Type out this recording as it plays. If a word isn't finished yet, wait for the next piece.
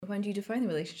when do you define the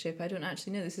relationship? I don't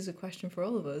actually know. This is a question for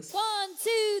all of us. 1,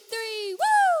 2, 3,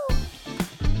 woo!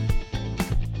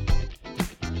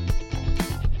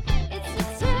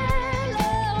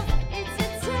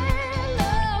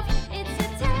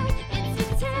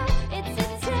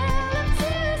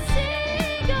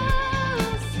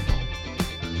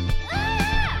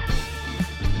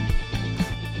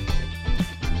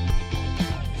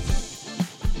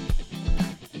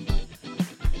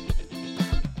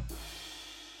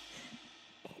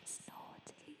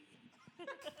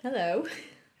 Hello.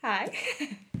 Hi.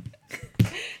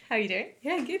 How are you doing?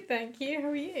 Yeah, good, thank you. How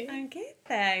are you? I'm good,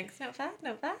 thanks. Not bad,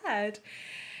 not bad.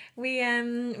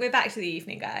 We're back to the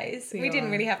evening, guys. We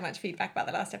didn't really have much feedback about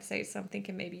the last episode, so I'm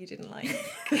thinking maybe you didn't like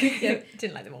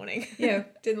didn't like the morning. Yeah,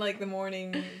 didn't like the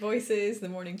morning voices, the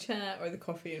morning chat, or the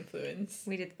coffee influence.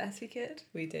 We did the best we could.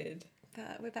 We did.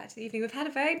 But we're back to the evening. We've had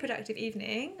a very productive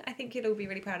evening. I think you'll all be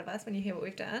really proud of us when you hear what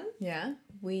we've done. Yeah,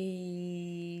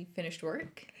 we finished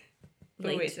work.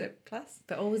 Always a plus.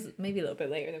 But always maybe a little bit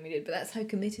later than we did. But that's how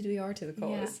committed we are to the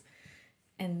cause.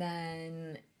 Yeah. And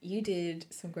then you did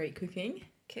some great cooking.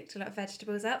 Cooked a lot of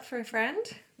vegetables up for a friend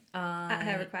at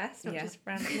her request, not just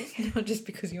randomly. Not just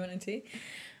because you wanted to.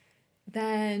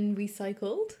 Then we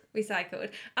cycled.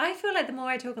 I feel like the more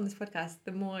I talk on this podcast,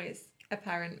 the more it's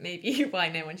apparent maybe why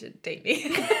no one should date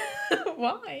me.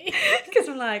 Why? Because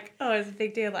I'm like, oh, it's a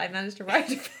big deal that I managed to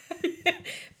ride a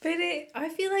But I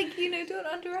feel like, don't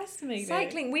underestimate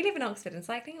cycling. We live in Oxford, and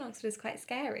cycling in Oxford is quite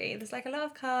scary. There's like a lot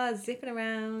of cars zipping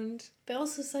around. But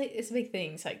also, it's a big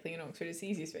thing, cycling in Oxford. It's the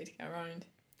easiest way to get around.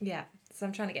 Yeah, so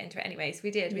I'm trying to get into it anyway. So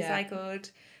we did. We cycled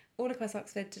all across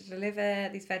Oxford to deliver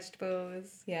these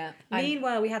vegetables. Yeah.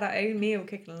 Meanwhile, we had our own meal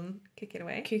cooking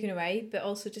away. But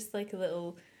also just like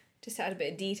just to add a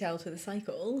bit of detail to the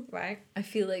cycle. Right. I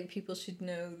feel like people should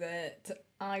know that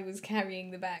I was carrying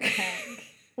the backpack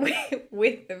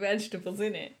with the vegetables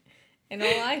in it. And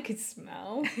all I could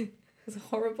smell was a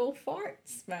horrible fart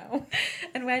smell.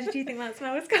 And where did you think that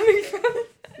smell was coming from?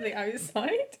 The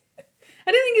outside.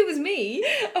 I didn't think it was me.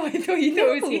 Oh, I thought you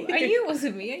thought it was you. I knew it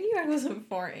wasn't me. I knew I wasn't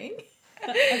farting.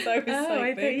 As I was cycling.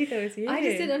 I thought you thought it was you. I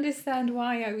just didn't understand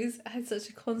why I had such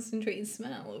a concentrated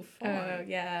smell of fart. Oh,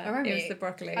 yeah. Around it me. was the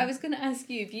broccoli. I was going to ask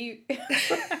you if you were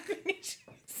having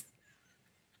issues.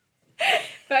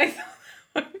 But I thought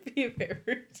that would be a bit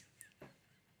rude.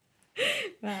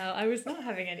 Well, I was not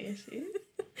having any issues.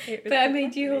 But I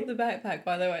made you hold the backpack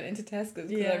while I went into Tesco's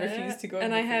because I refused to go in.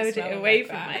 And I held it away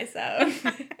from myself.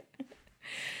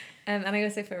 And I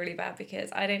also feel really bad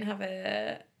because I don't have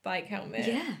a bike helmet.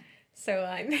 Yeah. So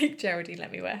I make Geraldine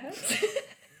let me wear hers.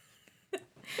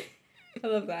 I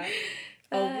love that.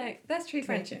 That's true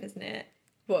friendship, isn't it?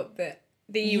 What, that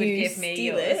you would give me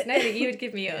yours. It? No, that you would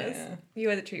give me yours. Yeah. You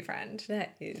are the true friend.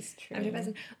 That is true. I'm the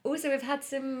person. Also, we've had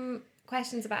some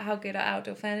questions about how good our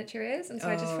outdoor furniture is, and so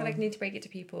I just feel like I need to break it to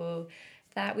people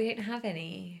that we don't have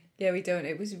any. Yeah, we don't.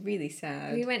 It was really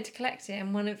sad. We went to collect it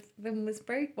and one of them was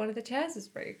broke. One of the chairs was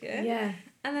broken. Yeah.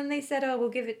 And then they said, oh, we'll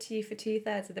give it to you for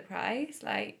 2/3 of the price. So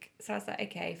I was like,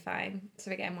 okay, fine. So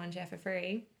we're getting one chair for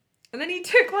free. And then he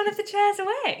took one of the chairs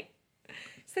away.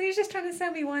 So he was just trying to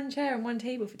sell me one chair and one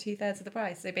table for 2/3 of the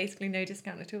price. So basically no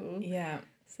discount at all. Yeah.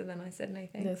 So then I said no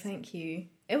thanks. No, thank you.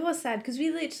 It was sad because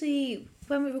we literally,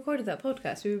 when we recorded that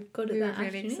podcast, we recorded that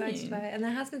really afternoon. excited about it. And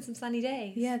there has been some sunny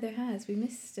days. Yeah, there has. We've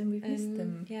missed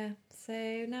them. Yeah. So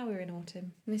now we're in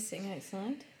autumn. Missing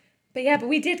outside. But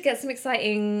we did get some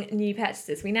exciting new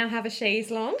purchases. We now have a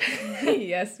chaise longue.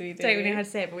 Yes, we do. Don't really know how to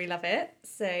say it, but we love it.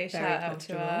 So Very shout out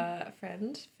to our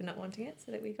friend for not wanting it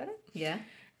so that we got it. Yeah.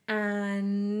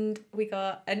 And we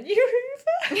got a new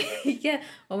Hoover. Yeah.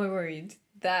 Oh my word.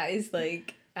 That is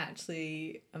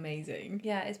actually amazing.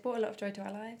 Yeah, it's brought a lot of joy to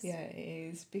our lives. Yeah,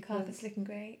 it is. The Because carpet's looking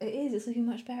great. it is. It's looking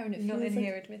much better and it Not feels in like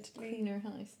here, admittedly. cleaner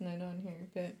house. No, not in here.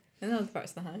 But in other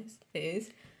parts of the house, it is.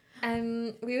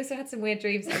 We also had some weird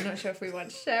dreams. I'm not sure if we want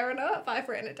to share or not, but I've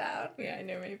written it down. Yeah, I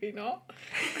know, maybe not.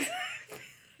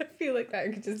 I feel like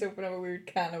that could just open up a weird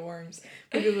can of worms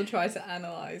when people try to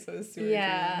analyse those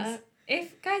dreams.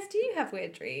 Guys, do you have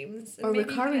weird dreams? Or maybe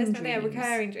recurring dreams. Yeah,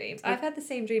 recurring dreams. I've had the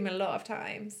same dream a lot of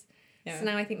times. Yeah. So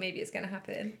now I think maybe it's going to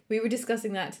happen. We were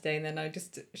discussing that today and then I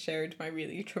just shared my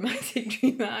really traumatic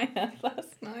dream that I had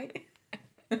last night.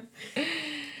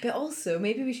 But also,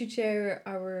 maybe we should share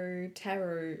our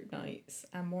terror nights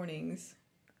and mornings.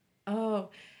 Oh,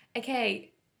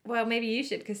 okay. Well, maybe you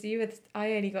should, because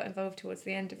I only got involved towards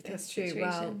the end of this situation.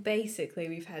 Well, basically,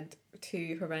 we've had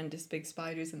 2 horrendous big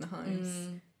spiders in the house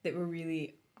that were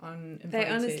really uninvited. They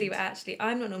honestly were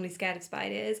I'm not normally scared of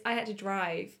spiders. I had to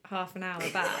drive half an hour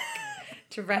back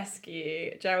to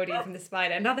rescue Geraldine from the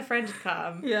spider. Another friend had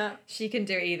come. Yeah. She couldn't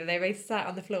do it either. They both sat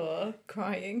on the floor.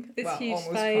 Crying. This Well, huge almost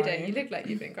spider. crying. You look like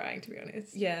you've been crying, to be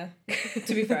honest. Yeah.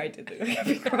 To be fair, I did look like I'd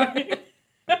be crying.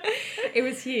 It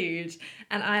was huge,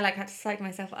 and I like had to psych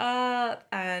myself up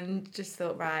and just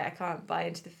thought, right, I can't buy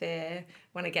into the fear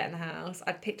when I get in the house.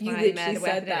 I picked You my literally murder said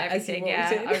weapon and that as you everything.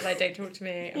 walked Yeah, in. I was like, don't talk to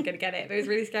me, I'm gonna get it. But it was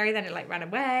really scary. Then it like ran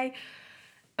away.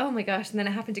 Oh my gosh! And then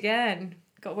it happened again.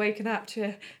 Got woken up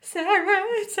to Sarah,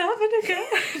 it's happened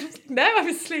again. No, I'm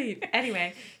asleep.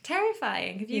 Anyway,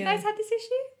 terrifying. Have you Yeah. guys had this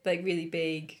issue? Like really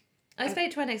big. I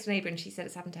spoke to our next door neighbour and she said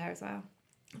it's happened to her as well.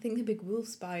 I think the big wolf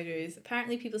spiders.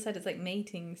 Apparently, people said it's like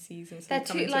mating season. So They're they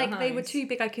come too into the like they were house. too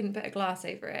big. I couldn't put a glass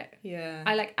over it. Yeah.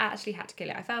 I like actually had to kill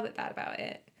it. I felt a bit bad about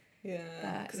it. Yeah.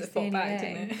 But Because was it the fought only back,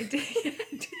 way. didn't it? It did. Yeah,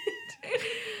 it did.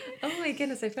 Oh my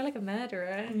goodness! I feel like a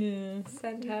murderer. Yeah.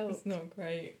 Send help. It's not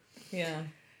great. Yeah.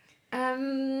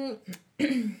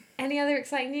 Any other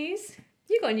exciting news?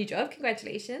 You got a new job.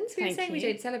 Congratulations. We were Thank saying we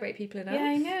you. don't celebrate people enough. Yeah,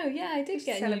 I know. Yeah, I did Should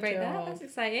get a celebrate new that. job. That's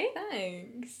exciting.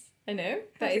 Thanks. I know.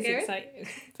 How's That it is going? exciting.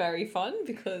 It's very fun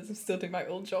because I'm still doing my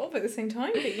old job at the same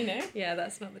time, but you know. Yeah,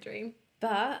 that's not the dream.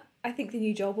 But I think the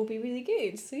new job will be really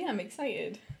good. So yeah, I'm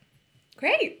excited.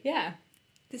 Great. Yeah.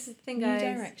 This is the thing, New guys.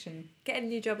 direction. Getting a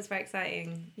new job is very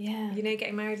exciting. Yeah. You know,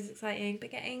 getting married is exciting,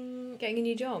 but getting Getting a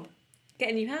new job.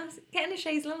 a new house, getting a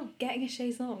chaise longue, Getting a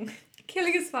chaise longue.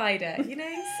 killing a spider. You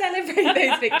know, celebrate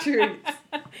those victories.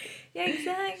 Yeah,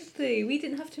 exactly. We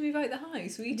didn't have to move out the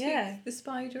house. We took Yeah. the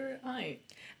spider out.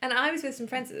 And I was with some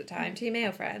friends at the time, 2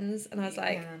 male friends, and I was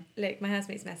like, Yeah. look, my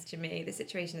housemate's messaging me, the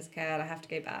situation has occurred, I have to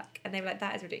go back. And they were like,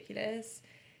 that is ridiculous.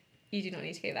 You do not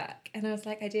need to go back. And I was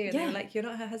like, I do. And they Yeah. were like, you're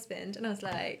not her husband. And I was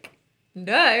like,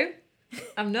 no,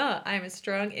 I'm not. I'm a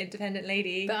strong, independent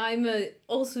lady. But I'm a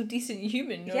also decent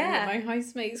human knowing Yeah. that my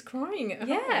housemate's crying at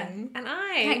yeah. home. And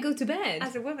Can't I, go to bed.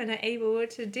 as a woman, are able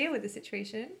to deal with the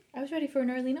situation. I was ready for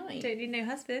an early night. Don't need no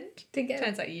husband. To get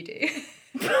Turns out you do.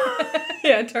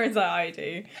 Yeah, it turns out I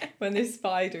do. When there's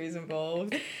spiders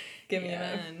involved. Give me a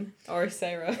Yeah. man. Or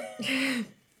Sarah.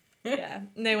 Yeah,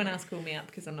 no one else called me up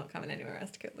because I'm not coming anywhere else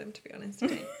to kill them, to be honest.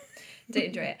 Don't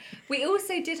enjoy it. We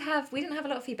also we didn't have a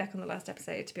lot of feedback on the last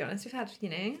episode, to be honest. We've had,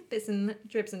 bits and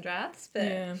dribs and drabs,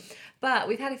 but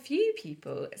we've had a few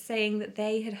people saying that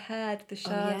they had heard the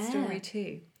Shard yeah. story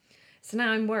too. So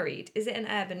now I'm worried. Is it an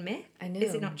urban myth? I know.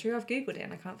 Is it not true? I've Googled it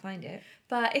and I can't find it.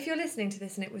 But if you're listening to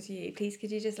this and it was you, please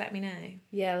could you just let me know?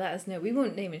 Yeah, let us know. We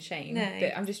won't name and shame, No.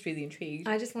 but I'm just really intrigued.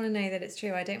 I just want to know that it's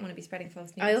true. I don't want to be spreading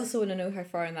false news. I also want to know how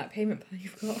far in that payment plan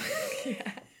you've got.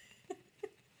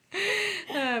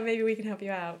 Maybe we can help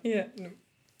you out. Yeah. No.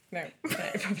 No.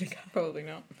 Probably can't. Probably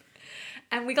not.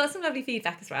 And we got some lovely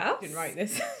feedback as well. Didn't write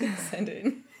this. Send it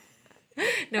in.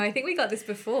 No, I think we got this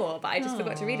before, but I just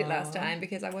forgot to read it last Aw. time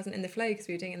because I wasn't in the flow because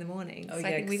we were doing it in the morning. Oh, So yeah,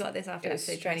 I think we 'cause got this after It was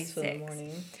episode stressful in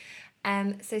 26. the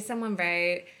morning. So someone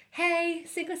wrote, "Hey,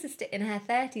 single sister in her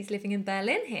 30s living in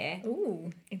Berlin here."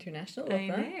 Ooh, international. I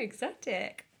Love that. know,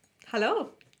 exotic.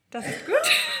 Hello, das ist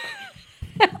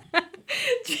gut.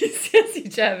 GCSE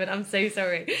German, I'm so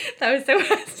sorry. That was the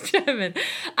worst German.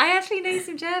 I actually know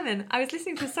some German. I was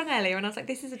listening to a song earlier and I was like,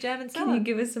 this is a German song. Can you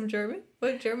give us some German?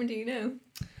 What German do you know?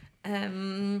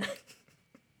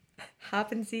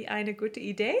 Haben Sie eine gute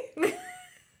Idee?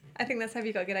 I think that's Have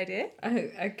You Got a Good Idea?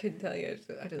 I could tell you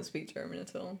I don't speak German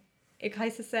at all. Ich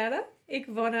heiße Sarah. Ich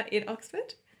wohne in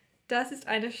Oxford. Das ist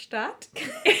eine Stadt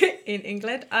in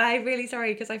England. I'm really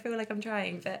sorry because I feel like I'm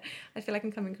trying, but I feel like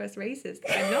I'm coming across racist.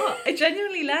 I'm not. I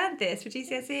genuinely learned this for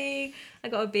GCSE. I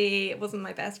got a B. It wasn't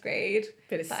my best grade,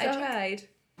 Bit of but I tried.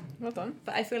 Well done.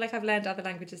 But I feel like I've learned other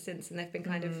languages since and they've been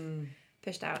kind of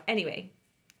pushed out. Anyway,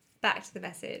 back to the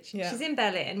message. Yeah. She's in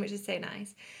Berlin, which is so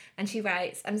nice. And she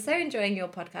writes, "I'm so enjoying your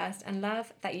podcast and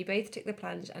love that you both took the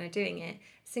plunge and are doing it.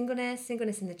 Singleness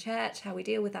in the church, how we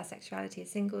deal with our sexuality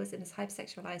as singles in this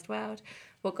hypersexualized world,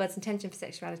 what God's intention for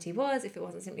sexuality was, if it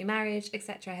wasn't simply marriage,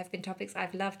 etc. have been topics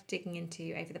I've loved digging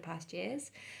into over the past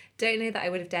years. Don't know that I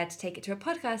would have dared to take it to a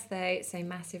podcast though, so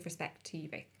massive respect to you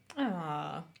both."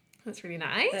 Ah, That's really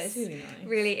nice. that is really nice.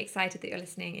 Really excited that you're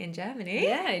listening in Germany.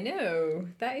 Yeah, I know.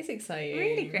 That is exciting.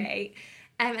 Really great.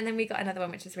 And then we got another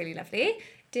one which is really lovely.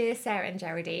 "Dear Sarah and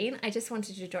Geraldine, I just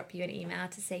wanted to drop you an email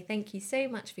to say thank you so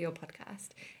much for your podcast.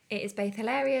 It is both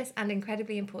hilarious and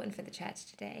incredibly important for the church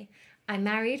today. I'm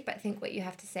married, but think what you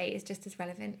have to say is just as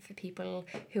relevant for people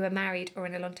who are married or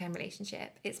in a long-term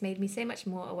relationship. It's made me so much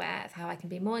more aware of how I can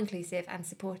be more inclusive and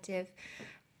supportive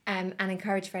and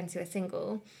encourage friends who are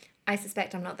single. I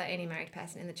suspect I'm not the only married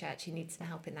person in the church who needs some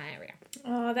help in that area.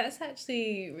 Oh, that's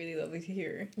actually really lovely to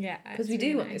hear. Yeah. Because we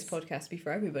do want this podcast to be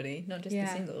for everybody, not just the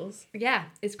singles. Yeah,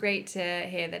 it's great to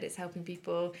hear that it's helping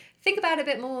people think about it a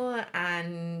bit more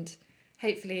and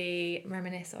hopefully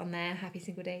reminisce on their happy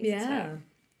single days as well.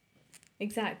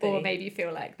 Exactly. Or maybe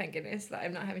feel like, thank goodness, that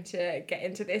I'm not having to get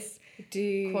into this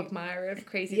quagmire of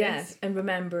craziness. Yes, and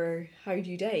remember, how do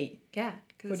you date? Yeah.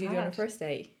 What do you do on a first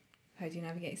date? How do you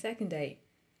navigate a second date?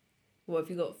 What if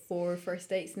you got 4 first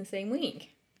dates in the same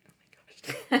week?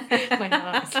 Oh my gosh. My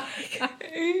heart is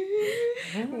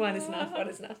like... one is enough, one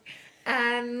is enough.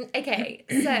 Okay,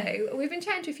 so we've been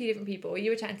chatting to a few different people. You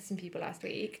were chatting to some people last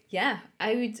week. Yeah,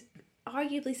 I would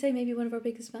arguably say maybe one of our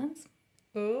biggest fans.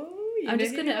 Oh, I'm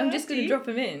just gonna drop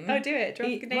him in. Oh, do it. Drop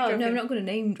him. I'm not gonna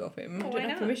name drop him. Oh, I don't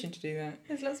have permission to do that.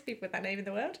 There's lots of people with that name in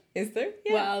the world. Is there?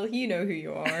 Yeah. Well, you know who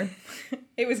you are.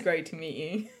 It was great to meet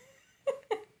you.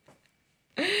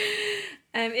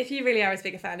 If you really are as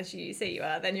big a fan as you say you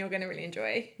are, then you're going to really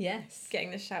enjoy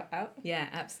getting this shout out. Yeah,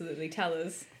 absolutely. Tell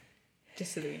us,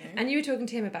 just so that we know. And you were talking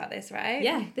to him about this, right?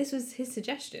 Yeah, this was his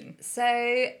suggestion. So,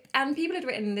 and people had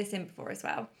written this in before as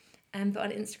well. But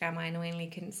on Instagram, I annoyingly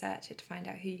couldn't search it to find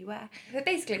out who you were. But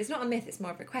basically, it's not a myth, it's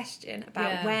more of a question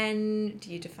about when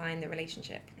do you define the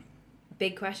relationship?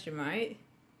 Big question, right?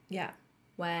 Yeah.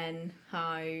 When,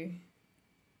 how,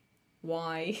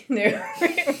 why? No,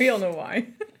 we all know why.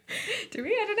 Do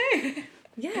we? I don't know.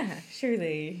 Yeah,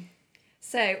 surely.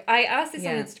 So I asked this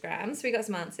on Instagram, so we got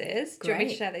some answers. Do you want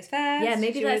me to share those first? Yeah,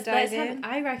 maybe let's have.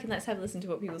 I reckon let's have a listen to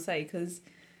what people say because,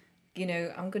 you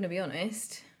know, I'm going to be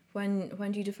honest. When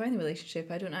do you define the relationship?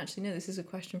 I don't actually know. This is a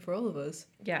question for all of us.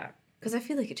 Yeah. Because I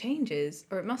feel like it changes,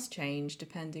 or it must change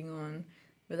depending on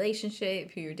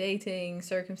relationship, who you're dating,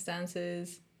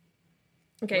 circumstances.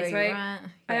 Okay, so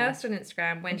I asked on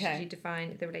Instagram, when should you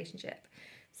define the relationship?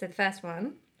 So the first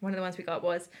one of the ones we got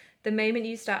was, the moment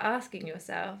you start asking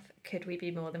yourself, could we be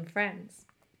more than friends?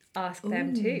 Ask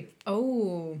them too.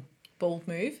 Oh, bold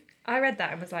move. I read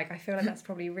that and was like, I feel like that's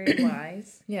probably really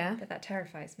wise. Yeah. But that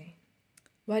terrifies me.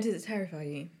 Why does it terrify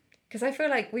you? Because I feel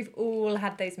like we've all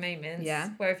had those moments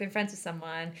where we've been friends with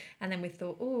someone and then we've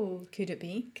thought, oh, could it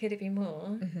be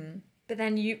more? Mm-hmm. But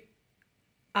then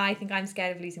I think I'm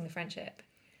scared of losing the friendship.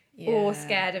 Yeah. Or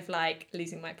scared of like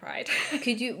losing my pride.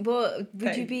 Could you? What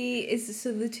would you be?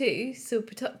 So the two. So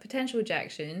potential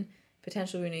rejection,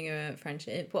 potential ruining a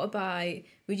friendship. What about?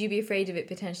 Would you be afraid of it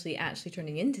potentially actually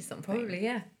turning into something? Probably,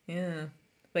 yeah. Yeah.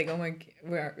 Like, oh my,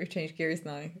 we've changed gears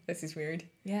now. This is weird.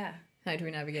 Yeah. How do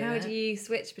we navigate How that? do you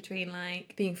switch between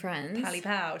like being friends, pally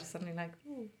pal, to something like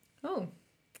oh,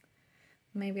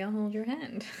 maybe I'll hold your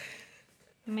hand.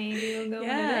 Maybe we'll go on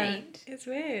a date. It's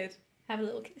weird. Have a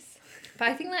little kiss. But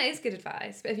I think that is good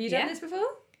advice. But have you done this before?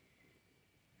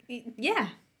 Yeah.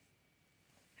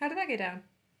 How did that go down?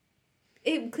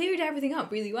 It cleared everything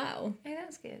up really well. Oh,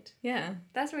 that's good. Yeah.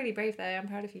 That's really brave though. I'm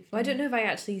proud of you. Well, I don't know if I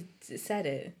actually said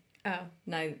it. Oh.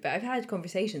 No, but I've had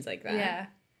conversations like that. Yeah.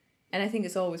 And I think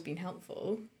it's always been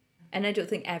helpful. And I don't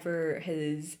think ever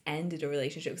has ended a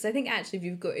relationship. Because I think actually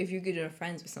if you're good enough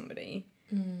friends with somebody,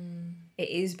 it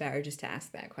is better just to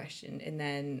ask that question. And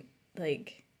then,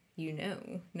 like, you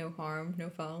know, no harm, no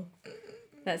foul.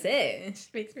 That's it.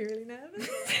 Just makes me really nervous.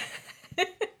 But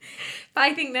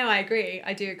I think, no, I agree.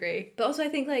 I do agree. But also I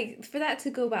think, like, for that to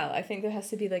go well, I think there has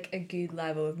to be, like, a good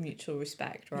level of mutual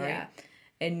respect, right? Yeah.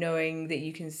 And knowing that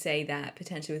you can say that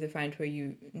potentially with a friend where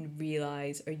you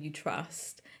realise or you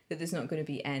trust that there's not going to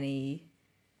be any,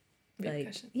 like,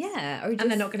 or just, and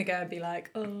they're not going to go and be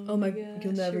like, oh my God,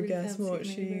 you'll never guess what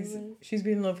she's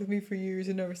been in love with me for years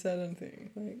and never said anything.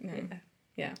 Like, no.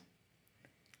 Yeah.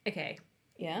 Okay.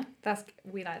 Yeah.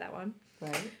 We like that one.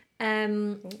 Right.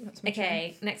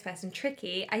 Okay, next person.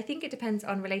 Tricky. I think it depends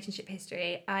on relationship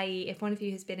history, i.e. if one of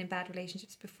you has been in bad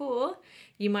relationships before,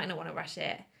 you might not want to rush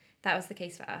it. That was the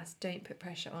case for us. Don't put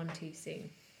pressure on too soon.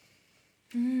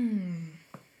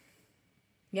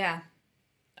 Yeah.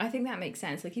 I think that makes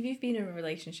sense. Like, if you've been in a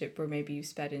relationship where maybe you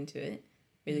sped into it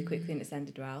really quickly and it's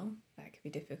ended well, that could be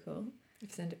difficult.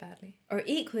 It's ended badly. Or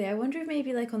equally, I wonder if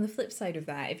maybe, like, on the flip side of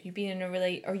that, if you've been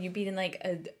in or you've been in, like,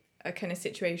 a kind of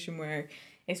situation where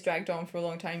it's dragged on for a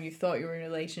long time, you thought you were in a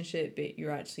relationship, but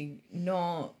you're actually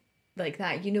not, like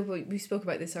that. You know, we spoke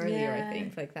about this earlier, I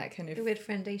think, like that kind of... The weird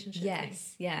friendationship thing.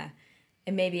 Yeah.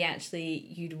 And maybe actually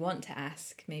you'd want to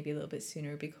ask maybe a little bit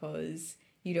sooner because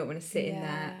you don't want to sit in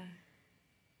that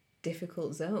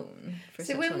difficult zone for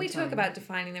such a long time. So when we talk about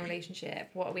defining the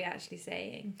relationship, what are we actually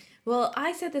saying? Well,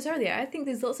 I said this earlier. I think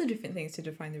there's lots of different things to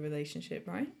define the relationship,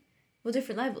 right? Well,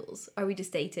 different levels. Are we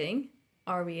just dating?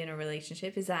 Are we in a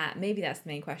relationship? Maybe that's the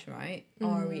main question, right?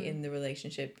 Are we in the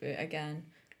relationship? Again,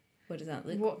 What does that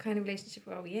look? What kind of relationship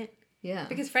are we in? Yeah.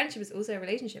 Because friendship is also a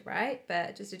relationship, right?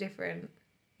 But just a different.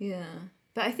 Yeah.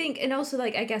 But I think, and also,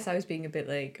 like, I guess I was being a bit,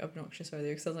 like, obnoxious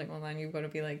earlier because I was like, well, then you've got to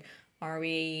be like, are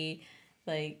we,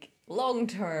 like, long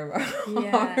term?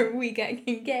 Yeah. Are we getting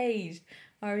engaged?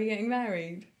 Are we getting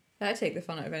married? I take the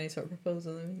fun out of any sort of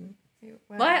proposal.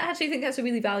 Well, I actually think that's a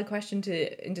really valid question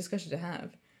in discussion to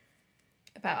have.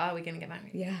 About are we going to get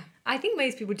married? Yeah. I think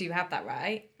most people do have that,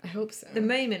 right? I hope so. The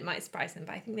moment might surprise them,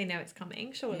 but I think they know it's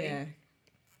coming, surely. Yeah.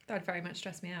 That would very much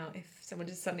stress me out if someone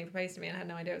just suddenly proposed to me and I had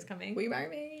no idea it was coming. Will you marry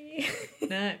me?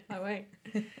 No, I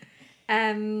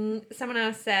won't. Someone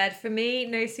else said, for me,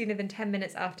 no sooner than 10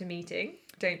 minutes after meeting.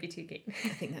 Don't be too keen. I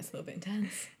think that's a little bit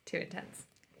intense. Too intense.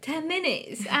 10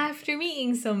 minutes after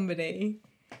meeting somebody.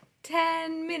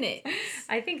 10 minutes.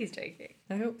 I think he's joking.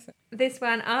 I hope so. This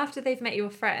one, after they've met your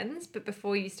friends, but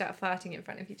before you start farting in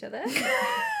front of each other.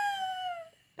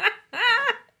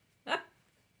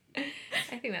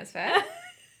 I think that's fair.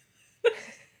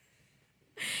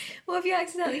 What if you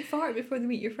accidentally fart before they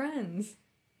meet your friends?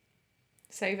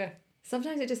 It's over.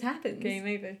 Sometimes it just happens. Game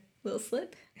over. Little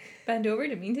slip. Bend over,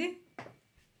 didn't mean to.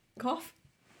 Cough.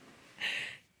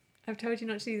 I've told you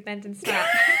not to do the bend and snap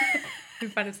in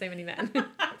front of so many men.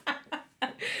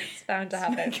 It's bound to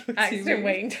happen. Accident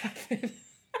waiting to happen.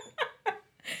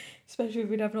 Especially if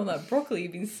we'd having all that broccoli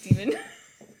you've been steaming.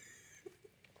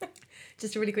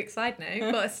 Just a really quick side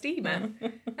note, got a steamer.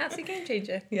 Absolute game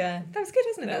changer. Yeah. That was good,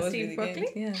 wasn't it? That was steamed really broccoli.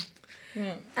 good.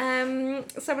 Yeah. Yeah.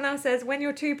 Someone else says, when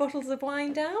you're 2 bottles of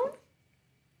wine down.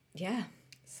 Yeah.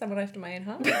 Someone after my own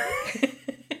heart.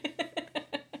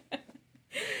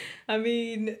 I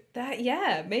mean,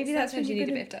 maybe that's when Sometimes you need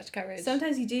a bit of Dutch courage.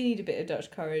 Sometimes you do need a bit of Dutch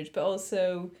courage, but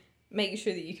also make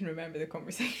sure that you can remember the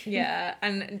conversation. Yeah,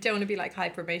 and don't want to be like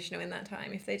hyper emotional in that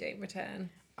time if they don't return.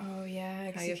 Oh yeah,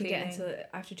 because How you you're can get feeling.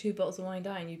 into after 2 bottles of wine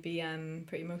down, you'd be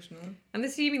pretty emotional. I'm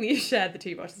assuming that you shared the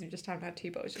 2 bottles, you just haven't had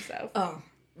 2 bottles yourself. Oh,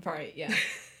 right, yeah.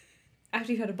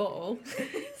 After you've had a bottle,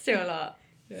 Still a lot.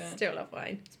 yeah, Still a lot of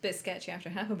wine. it's a bit sketchy after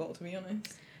half a bottle, to be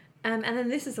honest. And then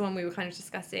this is the one we were kind of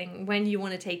discussing. When you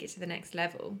want to take it to the next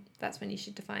level, that's when you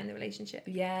should define the relationship.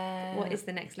 Yeah. What is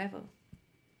the next level?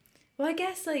 Well, I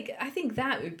guess I think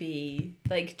that would be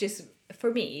just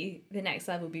for me. The next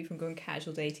level would be from going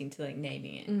casual dating to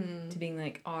naming it to being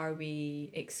like, are we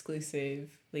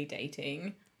exclusively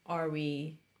dating? Are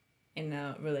we in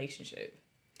a relationship?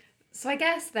 So I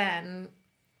guess then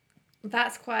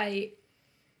that's quite.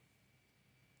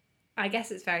 I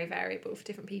guess it's very variable for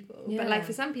different people. Yeah. But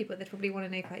for some people, they'd probably want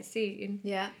to know quite soon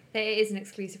Yeah. that it is an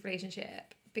exclusive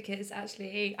relationship. Because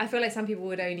actually, I feel like some people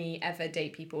would only ever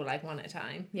date people one at a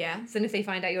time. Yeah. So then if they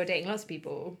find out you're dating lots of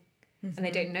people and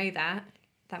they don't know that,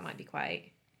 that might be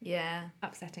quite Yeah.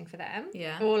 upsetting for them.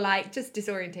 Yeah. Or just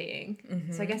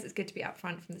disorientating. So I guess it's good to be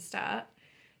upfront from the start.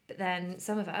 But then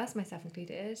some of us, myself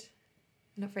included,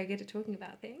 are not very good at talking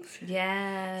about things.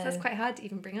 Yeah. So that's quite hard to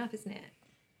even bring up, isn't it?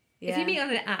 Yeah. If you meet on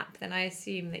an app, then I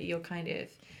assume that you're kind of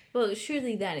Well,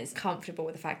 surely then it's comfortable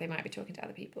with the fact they might be talking to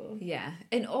other people. yeah,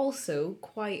 and also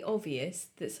quite obvious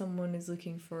that someone is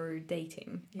looking for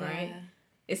dating, right? Yeah.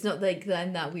 It's not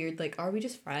then that weird are we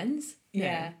just friends? No.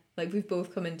 Yeah. We've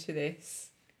both come into this.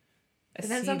 But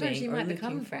then sometimes assuming you or might looking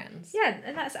become for- friends. Yeah,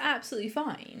 and that's absolutely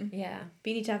fine. Yeah. But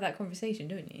you need to have that conversation,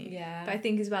 don't you? Yeah. But I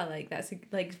think as well, that's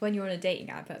when you're on a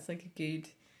dating app, that's a good.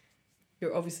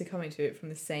 You're obviously coming to it from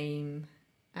the same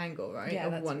angle, right? Yeah,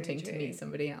 of that's wanting really to true. meet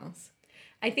somebody else.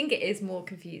 I think it is more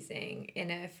confusing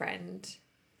in a friend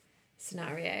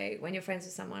scenario when you're friends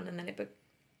with someone and then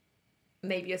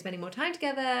maybe you're spending more time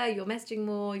together, you're messaging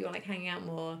more, you're hanging out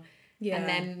more. Yeah.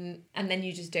 And then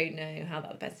you just don't know how the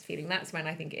other person's feeling. That's when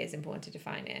I think it is important to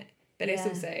define it. But it's Yeah.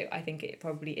 also, I think it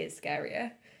probably is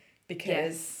scarier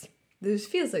because Yes.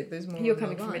 Feels like there's more. you're on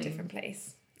coming the from a line. different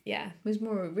place. Yeah. There's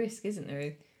more risk, isn't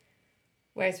there?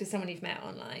 Whereas with someone you've met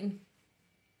online,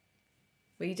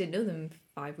 Well, you didn't know them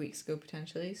 5 weeks ago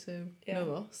potentially, so Yeah. no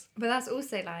loss. but that's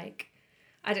also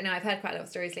I don't know, I've heard quite a lot of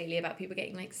stories lately about people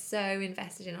getting so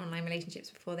invested in online relationships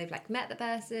before they've met the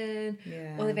person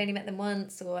Yeah. or they've only met them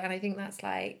once, and I think that's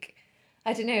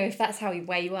I don't know if that's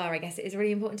where you are. I guess it is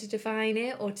really important to define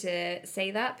it or to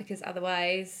say that, because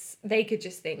otherwise they could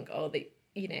just think, oh, that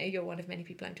you're one of many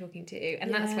people I'm talking to,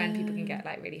 and that's when people can get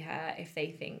really hurt if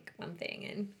they think one thing,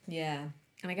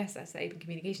 and I guess that's the open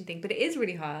communication thing. But it is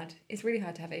really hard. It's really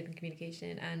hard to have open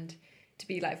communication and to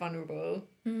be vulnerable.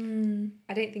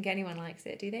 I don't think anyone likes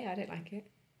it, do they? I don't like it.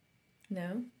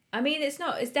 No. I mean, it's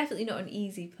definitely not an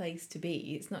easy place to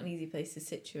be. It's not an easy place to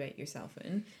situate yourself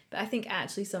in. But I think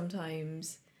actually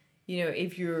sometimes,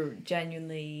 if you're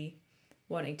genuinely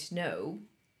wanting to know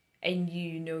and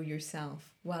you know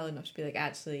yourself well enough to be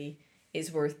actually,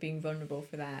 it's worth being vulnerable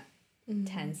for that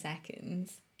 10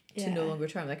 seconds to no longer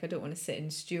try. Like, I don't want to sit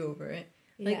and stew over it.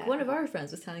 Like, one of our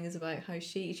friends was telling us about how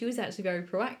she was actually very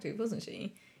proactive, wasn't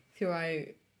she, throughout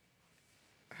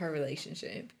her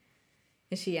relationship.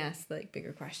 And she asked, like,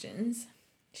 bigger questions.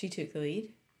 She took the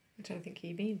lead. I'm trying to think who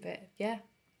you mean, but yeah.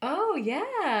 Oh,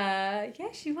 yeah.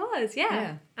 Yeah, she was.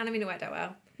 Yeah. And I mean, it worked out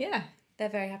well. Yeah. They're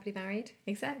very happily married.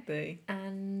 Exactly.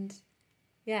 And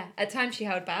yeah, at times she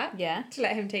held back. Yeah. To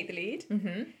let him take the lead.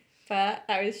 Mm-hmm. But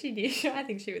she knew. I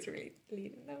think she was really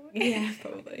leading them. Yeah,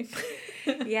 probably.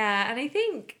 Yeah, and I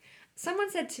think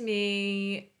someone said to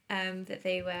me that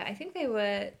they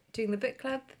were doing the book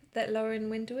club that Lauren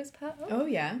Windle was part of. Oh,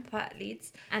 yeah. Part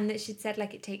leads. And that she'd said,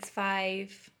 like, it takes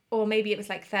 5, or maybe it was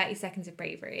like 30 seconds of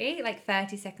bravery, like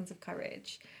 30 seconds of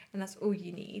courage. And that's all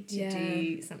you need to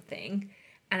do something.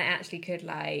 And it actually could,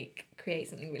 like, create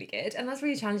something really good. And that's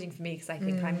really challenging for me because I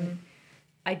think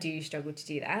I do struggle to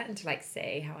do that and to, like,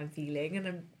 say how I'm feeling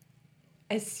and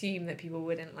assume that people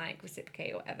wouldn't, like,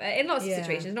 reciprocate or whatever. In lots of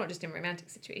situations, not just in romantic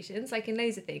situations. Like, in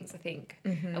loads of things, I think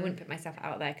I wouldn't put myself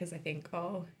out there because I think,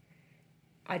 oh,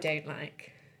 I don't,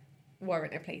 like,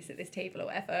 warrant a place at this table or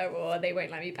whatever, or they won't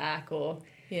let me back, or,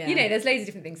 you know, there's loads of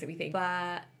different things that we think.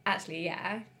 But actually,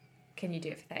 can you do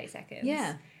it for 30 seconds?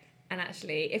 Yeah. And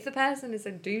actually, if the person is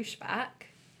a douchebag...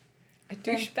 A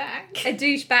douchebag? A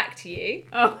douchebag to you.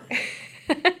 Oh.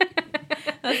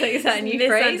 That's like, is that a new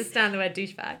phrase? Misunderstand the word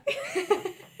douchebag.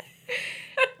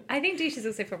 I think douche is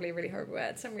also probably a really horrible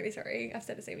word, so I'm really sorry. I've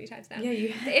said it so many times now. Yeah, you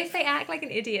have. But if they act like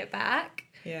an idiot back,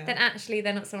 then actually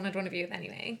they're not someone I'd want to be with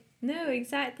anyway. No,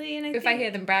 exactly. And if I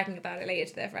hear them bragging about it later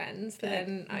to their friends,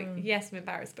 then yes, I'm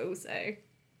embarrassed, but also...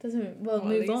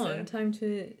 move on. Time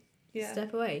to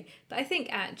step away. But I think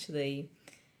actually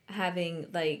having,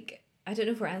 like, I don't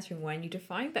know if we're answering when you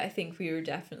define, but I think we were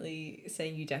definitely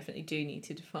saying you definitely do need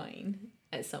to define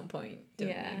at some point, don't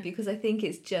we? Because I think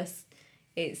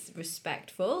it's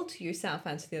respectful to yourself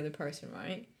and to the other person,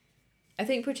 right? I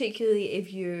think particularly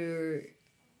if you're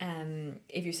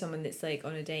someone that's, like,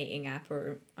 on a dating app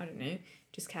or, I don't know,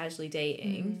 just casually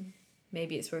dating,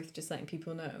 maybe it's worth just letting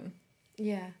people know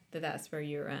that that's where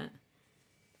you're at.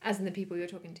 As in the people you're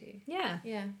talking to. Yeah.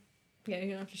 Yeah. Yeah,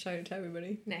 you don't have to shout it to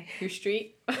everybody. No. Your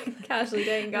street. Casually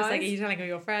dating guys. It's like, are you telling all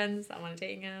your friends that I'm on a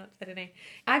dating app? I don't know.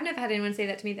 I've never had anyone say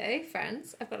that to me though.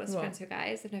 Friends. I've got lots of friends who are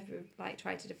guys. They've never, like,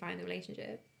 tried to define the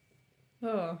relationship.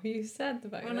 Oh, you said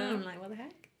about that. Well, no, I'm like, what the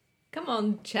heck? Come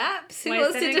on, chaps. Who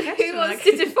wants to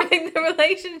define the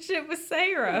relationship with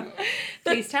Sarah?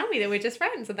 Please tell me that we're just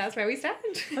friends and that's where we stand.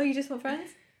 Oh, you just want friends?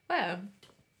 Well,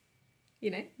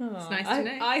 you know, it's nice to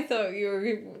know. I thought you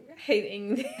were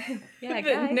hating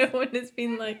that no one has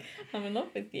been like, I'm in love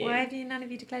with you. Why have none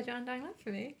of you declared your undying love for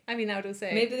me? I mean, that would also...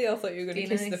 Maybe they all thought you were going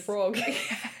to kiss the frog.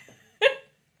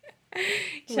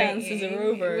 Chances are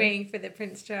over. Waiting for the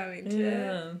Prince Charming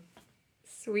to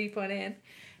sweep on in.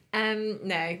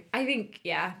 No, I think,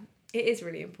 it is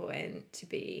really important to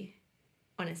be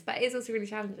honest, but it is also really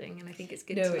challenging, and I think it's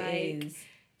good to, like,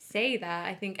 say that.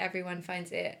 I think everyone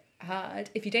finds it hard.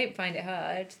 If you don't find it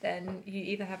hard, then you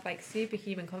either have, like,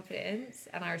 superhuman confidence,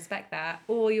 and I respect that,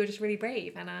 or you're just really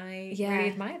brave, and I really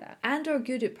admire that. And are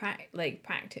good at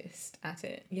practiced at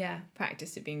it. Yeah.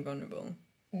 Practiced at being vulnerable.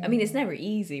 I mean, it's never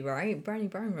easy, right? Brené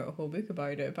Brown wrote a whole book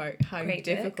about it, about how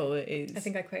difficult it is. I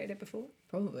think I quoted it before.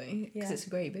 Probably, because it's a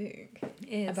great book. It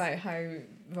is. About how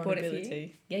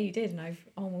vulnerability... You? Yeah, you did, and I've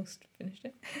almost finished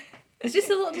it. It's just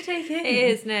a lot to take in. It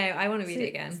is, no, I want to read it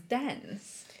again. It's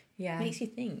dense. Yeah. Makes you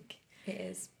think. It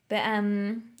is. But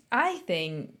I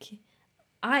think...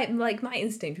 my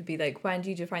instinct would be, like, when do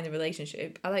you define the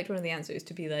relationship? I liked one of the answers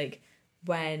to be, like,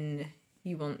 when...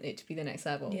 you want it to be the next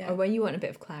level, or when you want a bit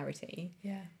of clarity.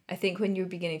 Yeah. I think when you're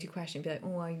beginning to question, be like,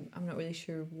 oh, I'm not really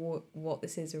sure what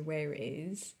this is or where it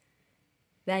is.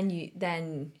 Then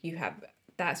you have,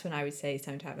 that's when I would say it's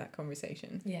time to have that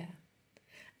conversation. Yeah.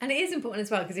 And it is important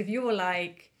as well, because if you're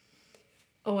like,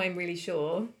 oh, I'm really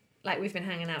sure, like, we've been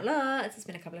hanging out lots, it's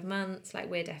been a couple of months,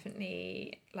 like, we're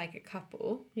definitely, like, a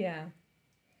couple. Yeah.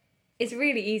 It's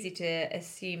really easy to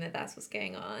assume that that's what's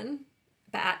going on.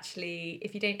 But actually,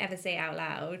 if you don't ever say it out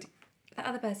loud, that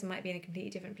other person might be in a completely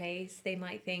different place. They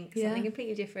might think something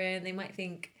completely different. They might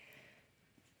think,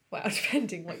 well,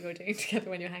 depending what you're doing together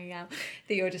when you're hanging out,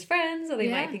 that you're just friends, or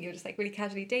they might think you're just, like, really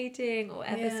casually dating or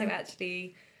whatever. So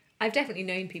actually, I've definitely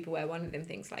known people where one of them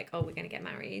thinks, like, oh, we're going to get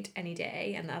married any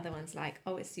day, and the other one's like,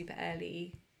 oh, it's super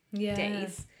early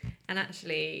days. And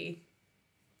actually...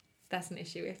 that's an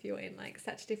issue if you're in, like,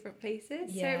 such different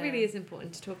places. So it really is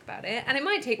important to talk about it. And it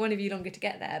might take one of you longer to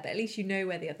get there, but at least you know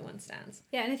where the other one stands.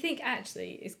 Yeah, and I think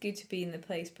actually it's good to be in the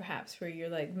place perhaps where you're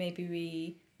like, maybe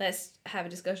we, let's have a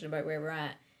discussion about where we're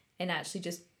at, and actually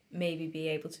just maybe be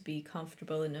able to be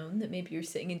comfortable and own that maybe you're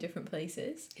sitting in different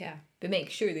places, Yeah. but make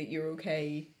sure that you're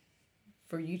okay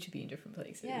for you to be in different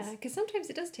places. Yeah, because sometimes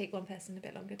it does take one person a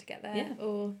bit longer to get there. Yeah.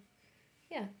 Or,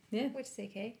 Yeah. which is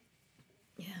okay.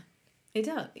 Yeah. It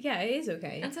does. Yeah, it is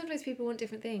okay. And sometimes people want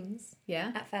different things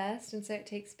Yeah. at first, and so it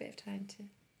takes a bit of time to...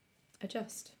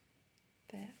 Adjust.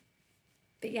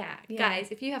 But yeah, Yeah.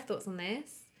 guys, if you have thoughts on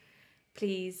this,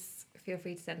 please feel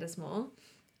free to send us more.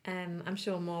 I'm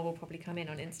sure more will probably come in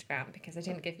on Instagram because I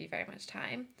didn't give you very much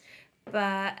time.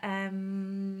 But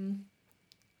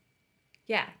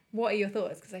yeah, what are your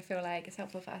thoughts? Because I feel like it's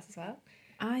helpful for us as well.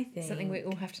 I think Something we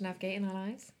all have to navigate in our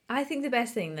lives. I think the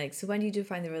best thing, like, so when you do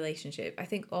find the relationship, I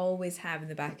think always have in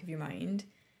the back of your mind,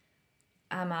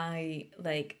 I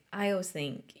always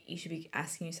think you should be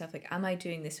asking yourself, like, am I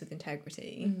doing this with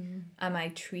integrity? Am I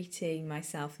treating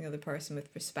myself and the other person with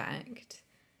respect?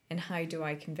 And how do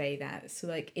I convey that? So,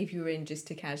 like, if you're in just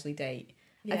to casually date,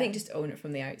 I think just own it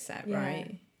from the outset,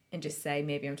 right? And just say,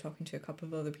 maybe I'm talking to a couple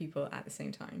of other people at the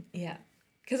same time. Yeah.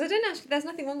 Because I don't actually, there's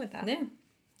nothing wrong with that. No,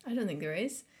 I don't think there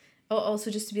is.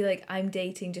 Also, just to be like, I'm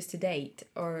dating just to date,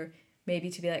 or maybe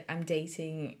to be like, I'm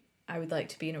dating, I would like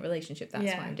to be in a relationship, that's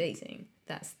why I'm dating.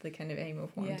 That's the kind of aim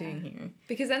of what I'm doing here.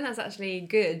 Because then that's actually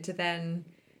good to then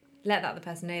let that other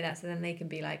person know that, so then they can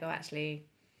be like, oh, actually,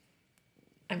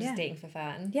 I'm just dating for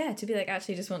fun. Yeah, to be like,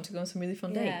 actually just want to go on some really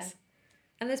fun dates.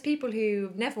 And there's people who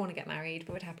never want to get married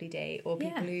but would happily date, or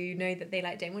people who know that they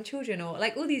don't want children, or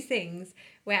like all these things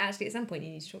where actually at some point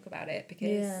you need to talk about it,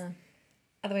 because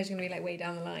otherwise you're going to be like way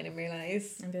down the line and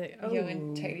realise and be like, oh, you're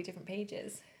on totally different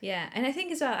pages. Yeah, and I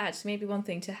think as well, actually, maybe one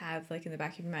thing to have like in the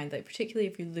back of your mind, like particularly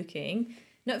if you're looking,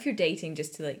 not if you're dating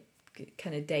just to like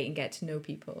kind of date and get to know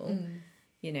people,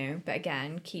 you know, but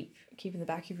again, keep in the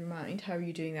back of your mind, how are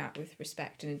you doing that with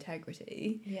respect and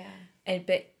integrity? Yeah.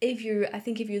 But if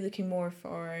you're looking more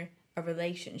for a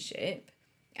relationship,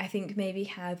 I think maybe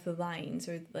have the lines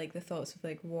or like the thoughts of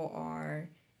like what are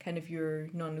kind of your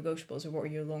non-negotiables or what are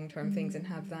your long-term things, and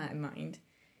have that in mind.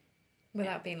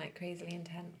 Without being like crazily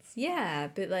intense. Yeah,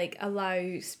 but like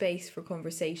allow space for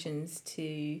conversations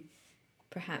to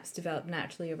perhaps develop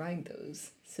naturally around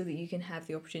those, so that you can have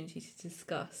the opportunity to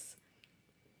discuss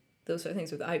those sort of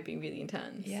things without being really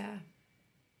intense. Yeah.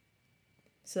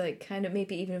 So like kind of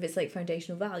maybe even if it's like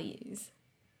foundational values.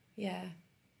 Yeah.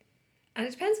 And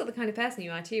it depends what the kind of person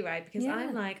you are too, right? Because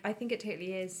I'm like, I think it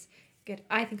totally is good.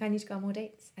 I think I need to go on more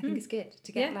dates. I think it's good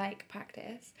to get like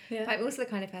practice. Yeah. But I'm also the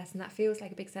kind of person that feels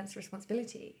like a big sense of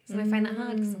responsibility. So I find that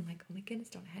hard because I'm like, oh my goodness,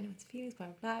 don't hurt anyone's feelings, blah,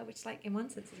 blah, blah. Which like in one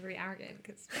sense is really arrogant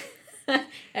because...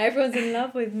 Everyone's in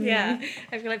love with me. Yeah.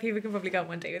 I feel like people can probably go on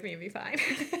one date with me and be fine.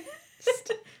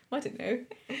 Just, I don't know.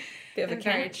 Bit of a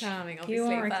very catch. charming, obviously.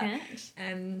 You are a but, catch.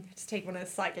 just take one on a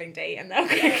cycling date and they'll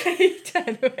quickly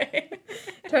turn away.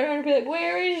 Turn around and be like,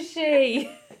 where is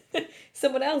she?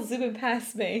 Someone else zooming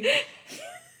past me.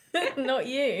 Not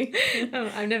you.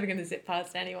 Oh, I'm never going to zip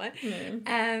past anyone.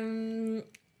 No.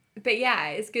 But yeah,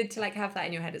 it's good to like have that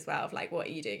in your head as well of like, what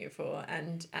are you doing it for?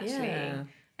 And actually,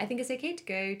 I think it's okay to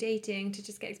go dating to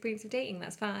just get experience of dating.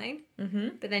 That's fine.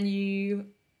 Mm-hmm. But then you,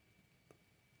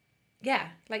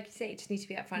 like you say, you just need to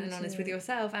be upfront and honest with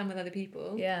yourself and with other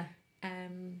people. Yeah.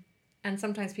 And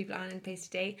sometimes people aren't in a place to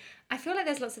date. I feel like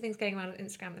there's lots of things going around on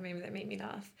Instagram at the moment that make me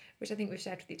laugh, which I think we've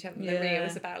shared with each other. The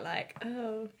reels about like,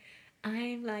 oh,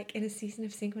 I'm like in a season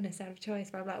of singleness out of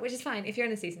choice, blah, blah, which is fine. If you're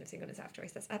in a season of singleness out of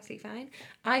choice, that's absolutely fine.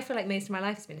 I feel like most of my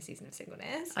life has been a season of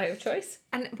singleness. Out of choice?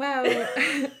 And well,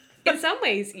 in some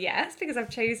ways, yes, because I've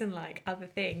chosen like other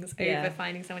things over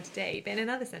finding someone to date. But in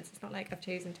another sense, it's not like I've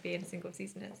chosen to be in a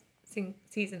season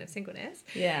of singleness.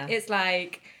 Yeah. It's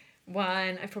like,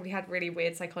 one, I've probably had really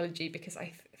weird psychology because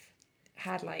I've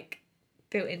had like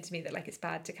built into me that like it's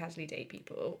bad to casually date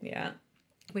people. Yeah.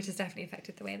 Which has definitely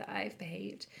affected the way that I've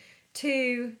behaved.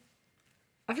 2,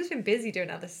 I've just been busy doing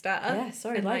other stuff. Yeah,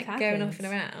 sorry, and life like going off happens. and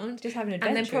around. Just having And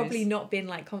adventures. then probably not been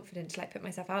like confident to like put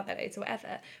myself out there loads or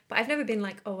whatever. But I've never been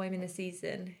like, oh, I'm in a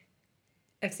season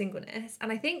of singleness.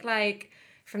 And I think like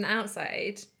from the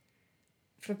outside,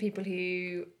 for people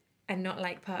who are not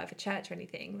like part of a church or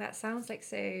anything, that sounds like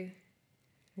so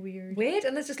weird.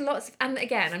 And there's just lots of, and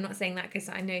again, I'm not saying that because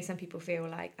I know some people feel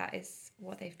like that is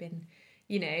what they've been,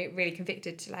 you know, really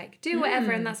convicted to like do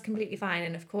whatever, and that's completely fine.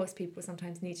 And of course people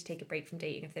sometimes need to take a break from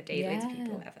dating if they've dated loads of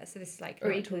people or whatever. So this is like,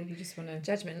 or equally if you just want to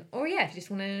judgment, or if you just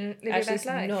want to live your actually best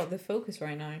life. not the focus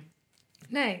right now.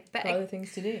 No, but Got other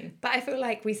things to do. But I feel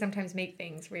like we sometimes make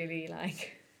things really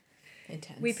like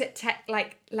intense. we put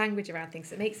like language around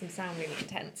things that makes them sound really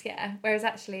intense, whereas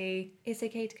actually it's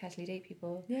okay to casually date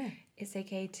people. Yeah. It's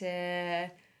okay to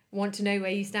want to know where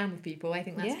you stand with people. I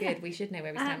think that's Yeah. good. We should know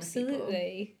where we stand with people.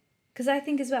 Absolutely. Because I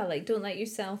think as well, like, don't let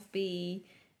yourself be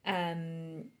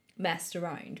messed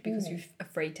around because you're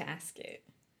afraid to ask it.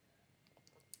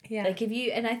 Yeah. Like, if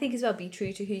you, and I think as well, be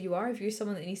true to who you are. If you're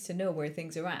someone that needs to know where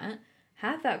things are at,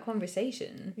 have that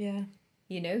conversation. Yeah.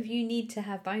 You know, if you need to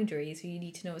have boundaries or you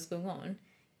need to know what's going on,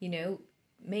 you know,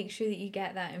 make sure that you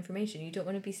get that information. You don't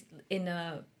want to be in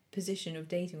a position of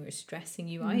dating where it's stressing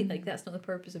you out. Like, that's not the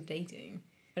purpose of dating.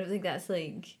 I don't think that's,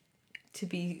 like, to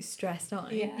be stressed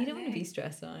out. Yeah, You don't want no. to be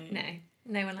stressed out.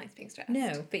 No one likes being stressed.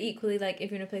 No, but equally, like,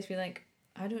 if you're in a place where you're like,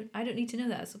 I don't need to know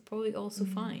that, it's probably also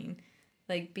fine.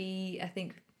 Like, I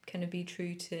think, kind of be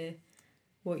true to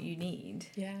what you need.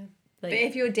 Yeah. Like, But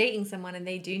if you're dating someone and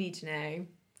they do need to know,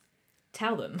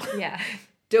 tell them. yeah.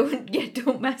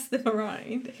 Don't mess them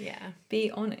around. Yeah.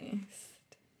 Be honest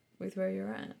with where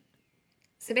you're at.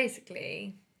 So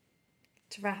basically,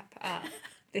 to wrap up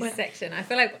this Well- section, I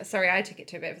feel like, sorry, I took it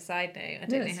to a bit of a side note. I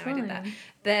don't know it's how I did that. fine.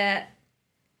 That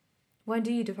Why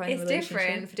do you define it's a relationship?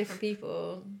 different for different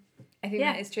people. I think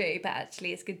Yeah. that is true, but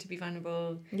actually it's good to be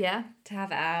vulnerable, Yeah. to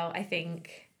have it out. I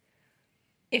think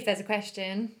if there's a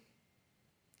question,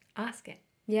 ask it.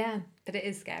 Yeah. But it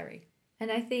is scary.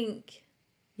 And I think,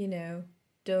 you know,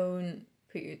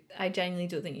 I genuinely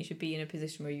don't think you should be in a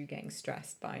position where you're getting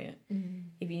stressed by it.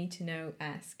 If you need to know,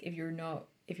 ask. If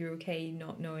you're okay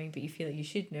not knowing but you feel like you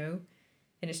should know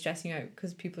and it's stressing you out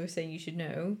because people are saying you should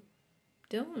know,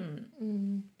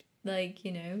 don't. Like,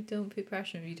 you know, don't put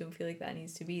pressure on if you don't feel like that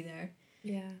needs to be there.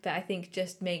 Yeah. But I think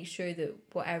just make sure that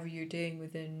whatever you're doing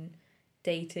within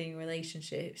dating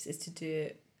relationships is to do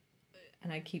it,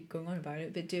 and I keep going on about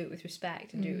it, but do it with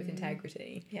respect and do it with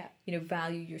integrity. Yeah. You know,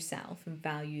 value yourself and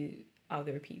value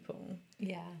other people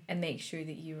Yeah. and make sure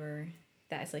that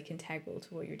that is like integral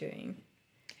to what you're doing.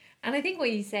 And I think what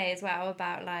you say as well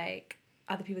about like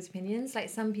other people's opinions, like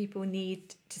some people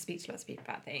need to speak to lots of people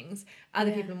about things. Other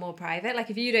Yeah. people are more private. Like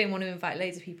if you don't want to invite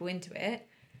loads of people into it,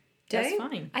 That's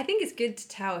don't. fine. I think it's good to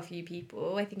tell a few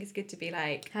people. I think it's good to be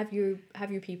like, Have your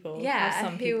people. yeah, Have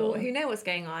some who people. who know what's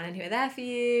going on and who are there for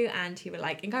you and who will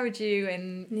like encourage you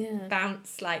and Yeah.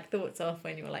 bounce like thoughts off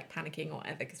when you're like panicking or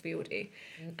whatever, because we all do.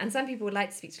 And some people would like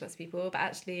to speak to lots of people, but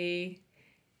actually,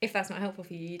 if that's not helpful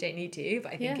for you, you don't need to.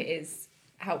 But I think Yeah. it is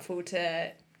helpful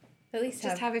to At least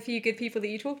just have a few good people that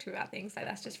you talk to about things. Like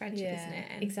that's just friendship, isn't it?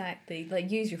 And, exactly.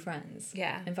 Like, use your friends.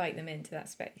 Yeah. Invite them into that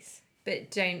space. But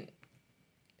don't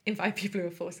invite people who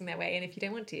are forcing their way in if you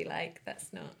don't want to. Like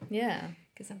that's not, Yeah.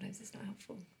 because sometimes it's not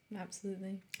helpful.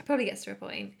 Absolutely. It probably gets to a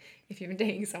point if you've been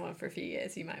dating someone for a few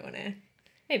years, you might want to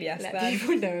Maybe ask let them.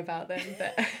 people know about them.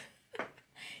 But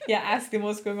Yeah, ask them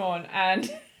what's going on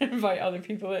and invite other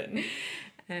people in.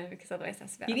 because otherwise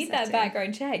that's a bit You need that upsetting.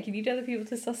 background check. You need other people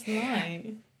to suss them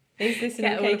out. Is this an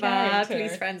Get all okay of our character?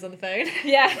 police friends on the phone.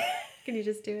 Yeah. Can you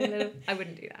just do a little? I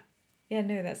wouldn't do that. Yeah,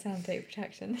 no, that sounds data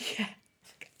protection. Yeah.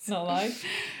 It's not allowed.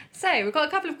 So we've got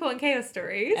a couple of court and chaos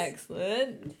stories.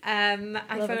 Excellent. I Love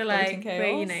a feel court like and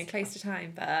we're chaos. close to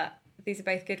time, but these are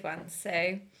both good ones.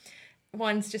 So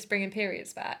one's just bringing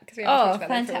periods back because we haven't Oh, talked about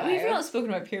them for a fantastic. while. We've not spoken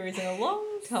about periods in a long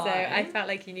time. So I felt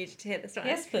like you needed to hear this one.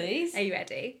 Yes, please. Are you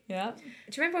ready? Yeah. Do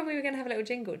you remember when we were going to have a little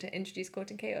jingle to introduce court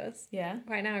and chaos? Yeah.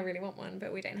 Right now I really want one,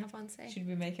 but we don't have one, so Should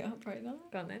we make it up right now?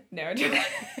 go on then. No, I don't.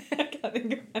 I can't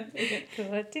think of anything.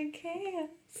 Court and chaos.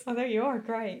 Oh, there you are.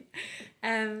 Great. We've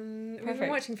been Perfect.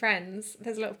 watching Friends.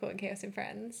 There's a lot of court and chaos in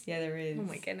Friends. Yeah, there is. Oh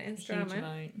my goodness, A huge drama.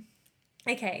 amount.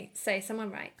 Okay, so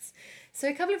someone writes, so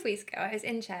a couple of weeks ago I was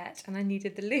in church and I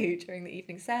needed the loo during the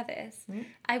evening service.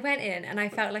 I went in and I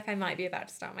felt like I might be about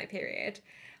to start my period,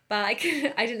 but I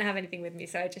didn't have anything with me,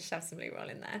 so I just shoved some loo roll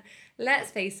in there.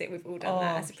 Let's face it, we've all done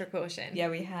that Oh, as a precaution. Yeah,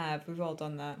 we have. We've all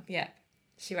done that. Yeah.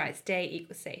 She writes, day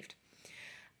equals saved.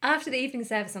 After the evening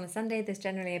service on a Sunday, there's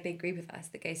generally a big group of us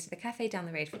that goes to the cafe down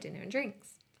the road for dinner and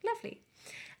drinks. Lovely.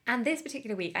 And this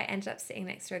particular week, I ended up sitting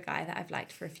next to a guy that I've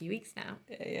liked for a few weeks now.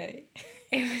 Yeah.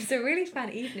 It was a really fun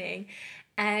evening.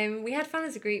 We had fun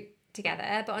as a group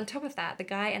together, but on top of that, the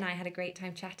guy and I had a great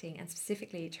time chatting and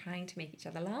specifically trying to make each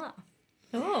other laugh.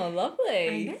 Oh,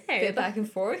 lovely. I know. Bit back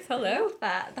and forth. I Hello. love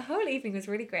that. The whole evening was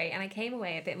really great, and I came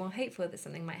away a bit more hopeful that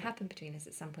something might happen between us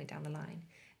at some point down the line.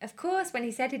 Of course, when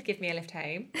he said he'd give me a lift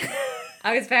home,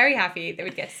 I was very happy that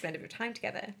we'd get to spend a bit of time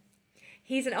together.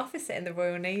 He's an officer in the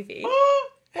Royal Navy.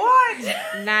 What?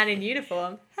 Man in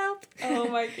uniform. Help. Oh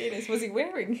my goodness. Was he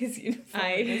wearing his uniform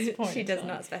at this point? She in does time?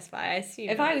 not specify. I assume.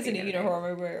 If that I would was in be a no. uniform,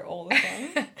 I'd wear it all the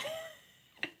time.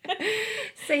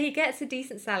 So he gets a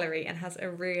decent salary and has a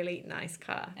really nice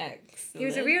car. Excellent. He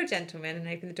was a real gentleman and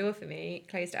opened the door for me,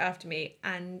 closed it after me,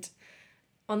 and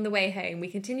on the way home we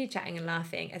continued chatting and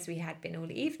laughing as we had been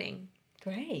all evening.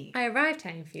 Great. I arrived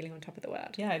home feeling on top of the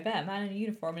world. Yeah, I bet. Man in a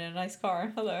uniform in a nice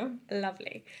car. Hello.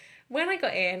 Lovely. When I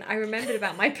got in, I remembered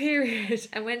about my period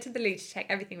and went to the loo to check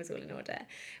everything was all in order,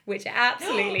 which it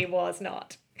absolutely was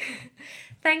not.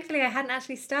 Thankfully, I hadn't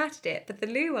actually started it, but the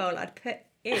loo roll I'd put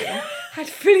in had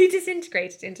fully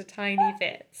disintegrated into tiny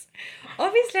bits.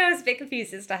 Obviously, I was a bit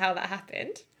confused as to how that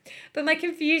happened, but my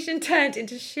confusion turned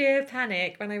into sheer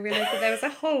panic when I realised that there was a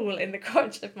hole in the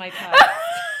crotch of my tights.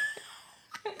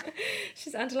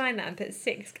 She's underlined that and put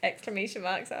 6 exclamation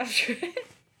marks after it.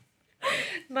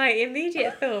 My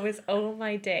immediate thought was, oh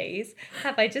my days,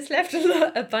 have I just left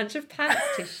a bunch of pants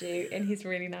tissue in his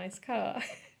really nice car?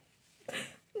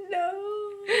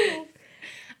 No.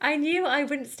 I knew I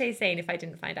wouldn't stay sane if I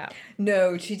didn't find out.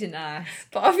 No, she didn't ask.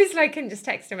 But obviously I couldn't just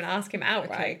text him and ask him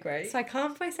outright. Okay, great. So I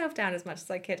calmed myself down as much as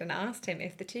I could and asked him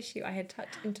if the tissue I had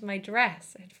tucked into my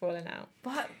dress had fallen out.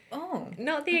 What? Oh.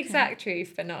 Not the exact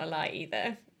truth, but not a lie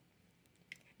either.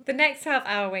 The next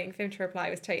half-hour waiting for him to reply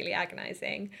was totally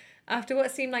agonising. After what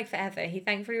seemed like forever, he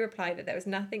thankfully replied that there was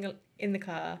nothing in the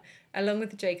car, along with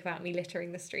the joke about me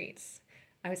littering the streets.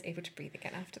 I was able to breathe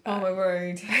again after that. Oh my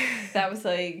word. That was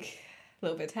like a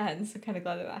little bit tense. I'm kind of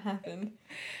glad that happened.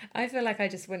 I feel like I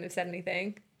just wouldn't have said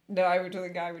anything. No, I don't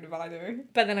think I would have either.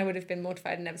 But then I would have been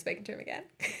mortified and never spoken to him again.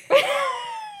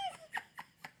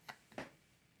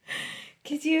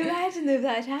 Could you imagine if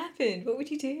that had happened? What would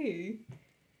you do?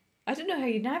 I don't know how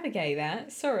you navigate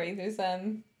that. Sorry, there's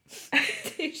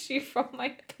tissue from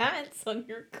my pants on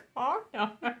your car.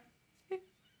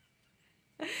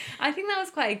 I think that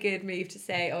was quite a good move to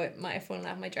say, oh, it might have fallen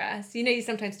out of my dress. You know, you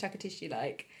sometimes tuck a tissue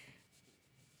like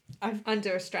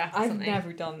under a strap or something. I've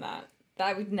never done that.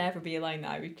 That would never be a line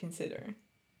that I would consider.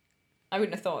 I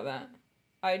wouldn't have thought of that.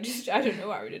 I don't know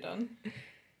what I would have done.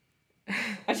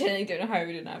 I genuinely don't know how I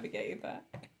would have navigated that.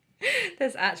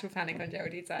 There's actual panic on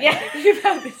Geraldine's side. Yeah. Thinking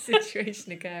about this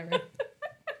situation occurring.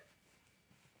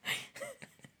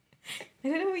 I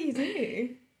don't know what you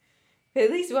do. But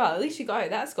at least you got out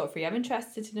that scot-free. I'm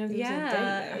interested to know if there's an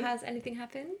update though. Has anything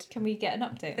happened? Can we get an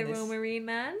update The on this? Royal Marine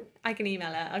Man? I can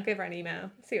email her. I'll give her an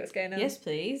email. See what's going on. Yes,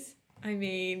 please. I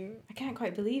mean... I can't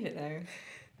quite believe it though.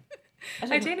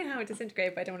 I don't know how it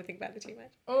disintegrated, but I don't want to think about it too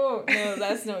much. Oh, no,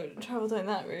 let's not travel down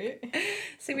that route.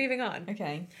 So moving on.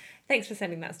 Okay. Thanks for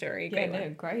sending that story. Yeah, Great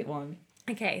one. great one.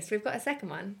 Okay, so we've got a second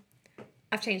one.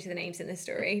 I've changed the names in this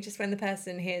story. Just when the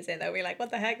person hears it, they'll be like,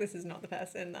 what the heck? This is not the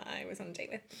person that I was on a date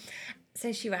with.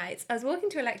 So she writes, I was walking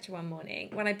to a lecture one morning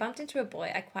when I bumped into a boy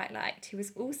I quite liked who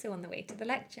was also on the way to the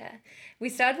lecture. We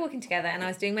started walking together and I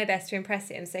was doing my best to impress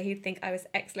him so he'd think I was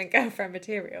excellent girlfriend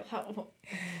material.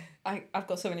 I've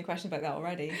got so many questions about that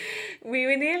already. We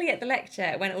were nearly at the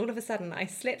lecture when all of a sudden I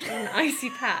slipped on an icy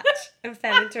patch and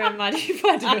fell into a muddy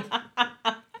puddle.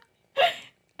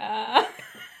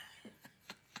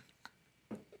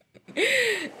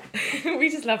 We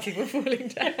just love people falling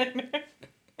down.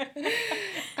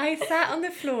 I sat on the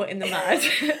floor in the mud,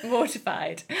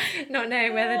 mortified, not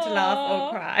knowing whether to laugh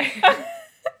or cry.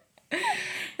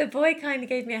 The boy kindly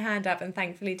gave me a hand up and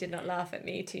thankfully did not laugh at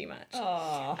me too much.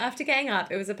 Aww. After getting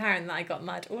up, it was apparent that I got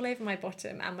mud all over my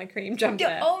bottom and my cream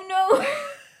jumper. Oh no!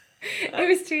 It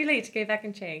was too late to go back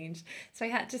and change, so I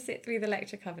had to sit through the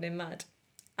lecture covered in mud.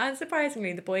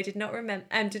 Unsurprisingly, the boy did not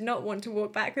did not want to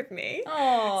walk back with me.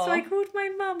 Aww. So I called my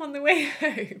mum on the way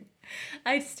home.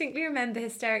 I distinctly remember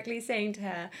hysterically saying to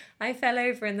her, I fell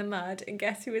over in the mud and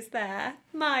guess who was there?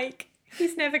 Mike.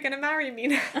 He's never going to marry me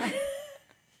now.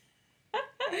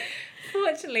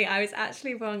 Fortunately, I was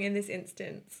actually wrong in this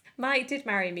instance. Mike did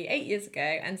marry me 8 years ago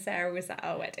and Sarah was at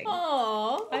our wedding.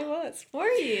 Aww. I was. Were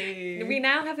you? We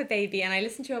now have a baby and I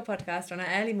listen to your podcast on our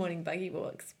early morning buggy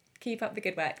walks. Keep up the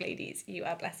good work, ladies. You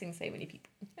are blessing so many people.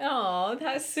 Oh,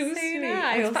 that's so sweet.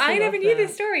 Nice. also But I never love knew that.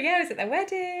 this story. Yeah, I was at their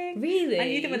wedding. Really? I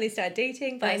knew them when they started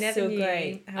dating, but That's I never so knew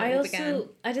great. how it all began.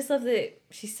 I just love that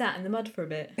she sat in the mud for a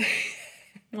bit.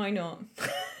 Why not?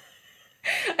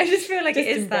 I just feel like Just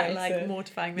it is that embrace like it.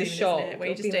 mortifying The moment, shock. isn't it? Where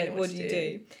you It'll just be don't know like, what to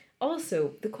do.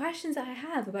 Also, the questions that I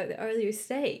have about the earlier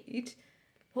stage,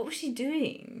 what was she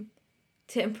doing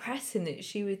to impress him that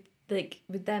she would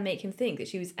then make him think that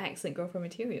she was excellent girlfriend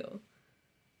material?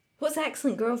 What's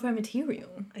excellent girlfriend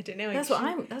material? I don't know. That's what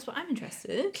I'm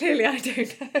interested in. Clearly, I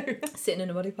don't know. Sitting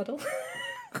in a muddy puddle.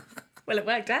 Well, it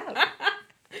worked out.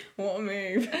 What a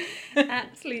move.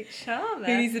 Absolute charmer.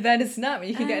 Who needs a better snap when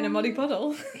you can get in a muddy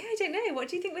puddle? Yeah, I don't know. What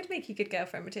do you think would make you good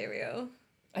girlfriend material?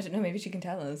 I don't know, maybe she can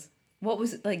tell us. What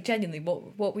was it, like, genuinely,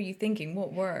 what were you thinking?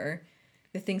 What were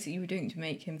the things that you were doing to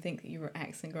make him think that you were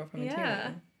excellent girlfriend material?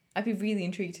 Yeah. I'd be really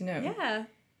intrigued to know. Yeah,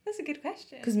 that's a good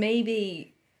question. Because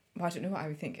maybe, well, I don't know what I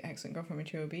would think excellent girlfriend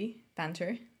material would be.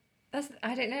 Banter.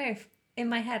 I don't know. in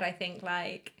my head, I think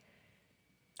like.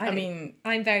 I mean,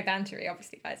 I'm very bantery,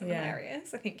 obviously, guys. I'm Yeah.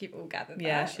 hilarious. I think you've all gathered that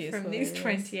Yeah, she is from these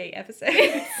hilarious. 28 episodes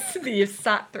that you've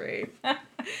sat through.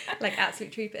 Like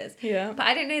absolute troopers. yeah. But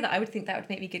I don't know that I would think that would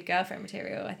make me good girlfriend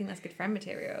material. I think that's good friend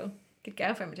material. Good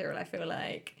girlfriend material, I feel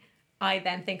like. I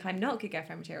then think I'm not good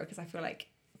girlfriend material because I feel like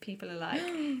people are like,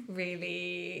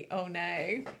 really, oh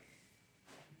no.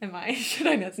 Am I? Should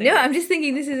I not say No, that? I'm just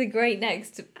thinking this is a great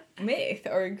next myth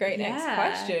or a great next Yeah.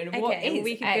 question. What Okay, is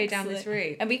we could go down this excellent-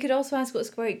 route. And we could also ask what's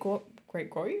great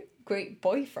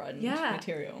boyfriend Yeah.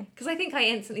 material. Because I think I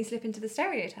instantly slip into the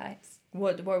stereotypes.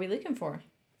 What are we looking for?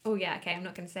 Oh yeah, okay, I'm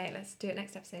not going to say it. Let's do it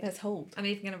next episode. Let's hold. I'm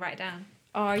even going to write it down.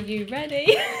 Are you ready?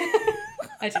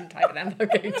 I didn't type it then, but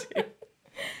I'm going to.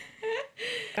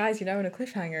 Guys, you're now on a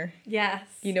cliffhanger. Yes.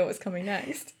 You know what's coming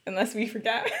next, unless we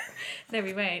forget. No,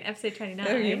 we won't. Episode 29.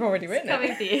 No, you've already written It's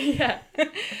coming it. for you, yeah.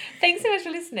 Thanks so much for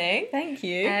listening. Thank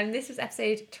you. This was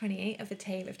episode 28 of The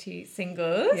Tale of Two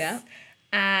Singles. Yeah.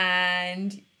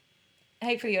 And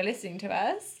hopefully you're listening to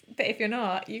us. But if you're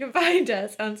not, you can find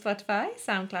us on Spotify,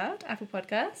 SoundCloud, Apple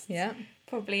Podcasts. Yeah.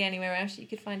 Probably anywhere else you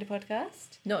could find a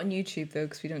podcast. Not on YouTube though,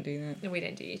 because we don't do that. No, we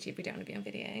don't do YouTube. We don't want to be on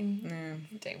video. No.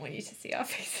 We don't want you to see our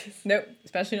faces. Nope,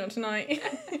 especially not tonight.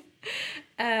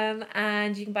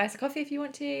 And you can buy us a coffee if you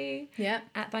want to yeah.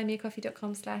 at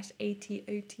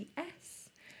buymeacoffee.com/ATOTS.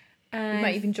 We And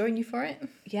might even join you for it.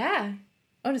 yeah.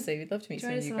 Honestly, we'd love to meet some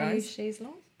Join of us you on our guys. chaise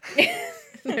long.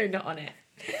 No, not on it.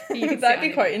 You can That'd sit be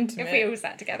on quite it. intimate. If we all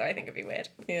sat together, I think it'd be weird.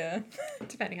 Yeah.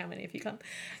 Depending how many of you come.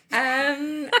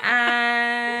 And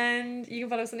you can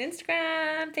follow us on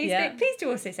Instagram, Facebook. Yeah. Please do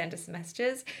also send us some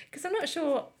messages because I'm not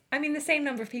sure. I mean, the same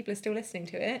number of people are still listening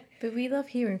to it. But we love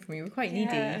hearing from you. We're quite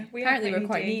needy. Yeah, we are Apparently, quite we're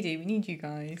quite needy. needy. We need you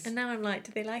guys. And now I'm like,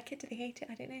 do they like it? Do they hate it?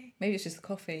 I don't know. Maybe it's just the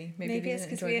coffee. Maybe they it's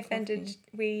didn't because enjoy the coffee.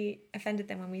 we offended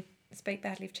them when we spoke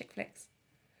badly of chick flicks.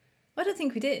 I don't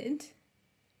think we did.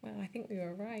 Well, I think we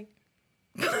were right.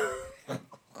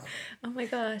 Oh my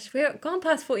gosh, we're gone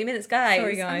past 40 minutes, guys.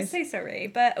 Sorry, guys. I'm so sorry,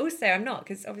 but also I'm not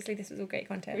because obviously this was all great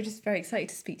content. We're just very excited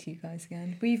to speak to you guys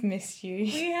again. We've missed you.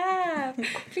 We have.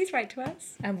 Please write to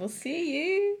us. And we'll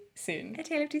see you soon. A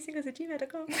tale of two singles at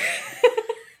gmail.com.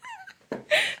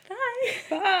 Bye.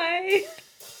 Bye.